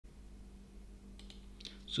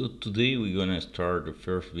So today we're gonna start the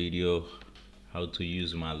first video how to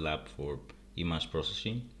use MATLAB for image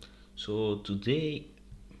processing. So today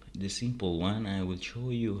the simple one, I will show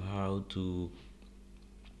you how to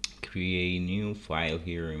create a new file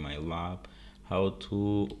here in my lab, how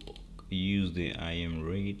to use the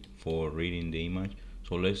imread for reading the image.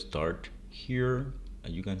 So let's start here.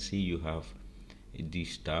 As you can see, you have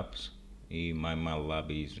these tabs. My MATLAB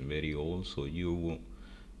is very old, so your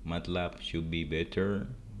MATLAB should be better.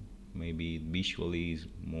 Maybe visually is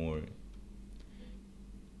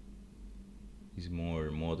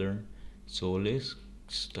more modern. So let's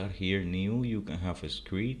start here new. You can have a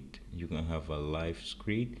script, you can have a live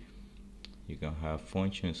script, you can have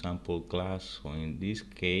function sample class. So in this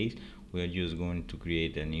case we are just going to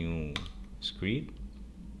create a new script.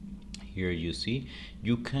 Here you see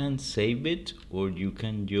you can save it or you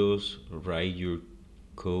can just write your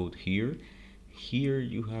code here. Here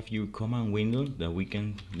you have your command window that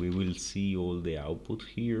we will see all the output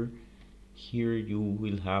here. Here you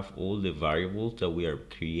will have all the variables that we are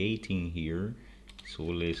creating here. So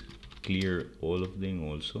let's clear all of them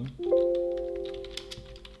also.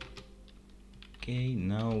 Okay,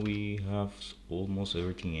 now we have almost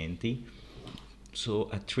everything empty. So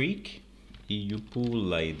a trick, if you put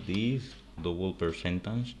like this double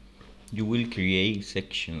percentage, you will create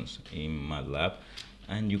sections in MATLAB,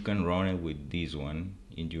 and you can run it with this one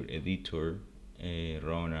in your editor,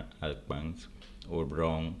 run advanced or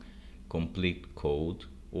run complete code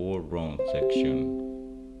or run section.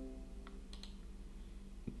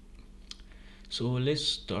 So let's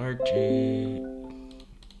start.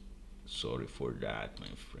 Sorry for that, my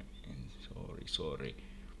friend. Sorry.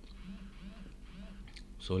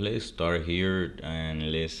 So let's start here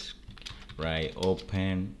and let's write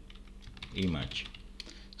open image.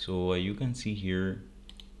 So you can see here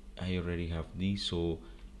I already have this, so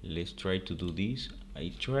let's try to do this.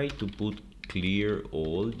 I try to put clear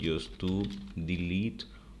all just to delete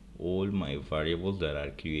all my variables that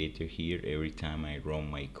are created here every time I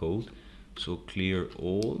run my code. So clear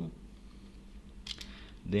all.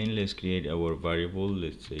 Then let's create our variable,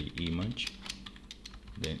 let's say image,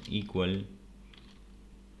 then equal.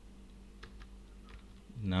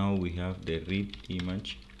 Now we have the read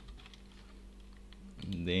image.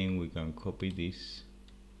 Then we can copy this.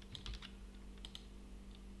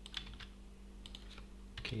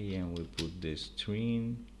 Okay, and we put the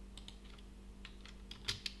string.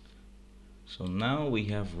 So now we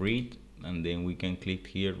have read, and then we can click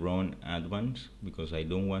here run advanced because I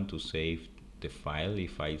don't want to save the file.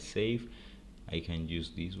 If I save, I can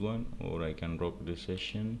use this one, or I can rock the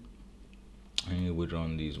session and it will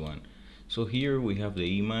run this one. So here we have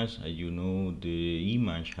the image. As you know, the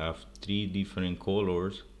image have 3 different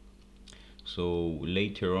colors. So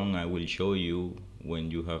later on I will show you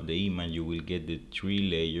when you have the image you will get the 3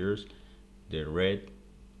 layers, the red,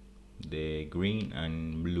 the green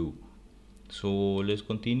and blue. So let's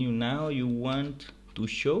continue. Now you want to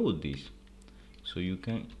show this, so you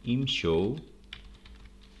can imshow,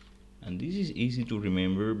 and this is easy to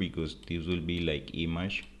remember because this will be like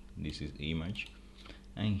image. This is image,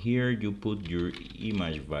 and here you put your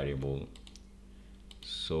image variable.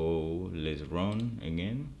 So let's run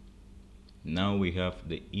again. Now we have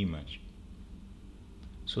the image.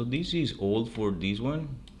 So this is all for this one.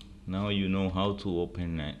 Now you know how to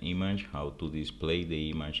open an image, how to display the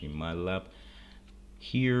image in MATLAB.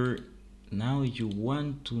 Here, now you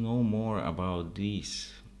want to know more about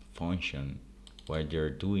this function, what you're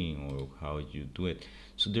doing or how you do it.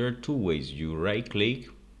 So there are 2 ways. You right click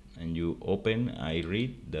and you open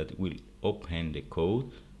imread, that will open the code,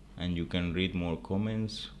 and you can read more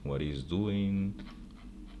comments, what it's doing,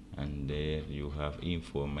 and there you have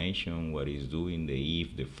information, what is doing, the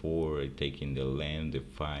if, the for, taking the length, the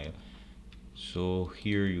file. So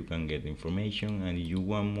here you can get information, and if you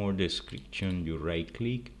want more description, you right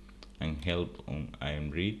click and help on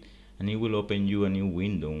imread, and it will open you a new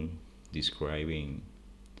window describing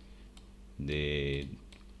the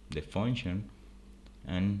function,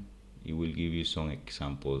 and it will give you some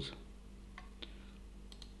examples.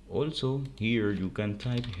 Also here you can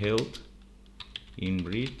type help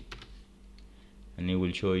imread and it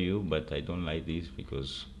will show you, but I don't like this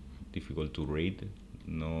because difficult to read,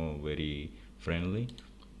 no very friendly.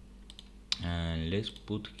 And let's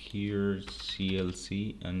put here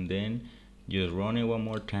CLC and then just run it one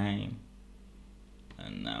more time,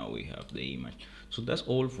 and now we have the image. So that's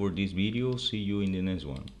all for this video. See you in the next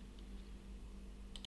one.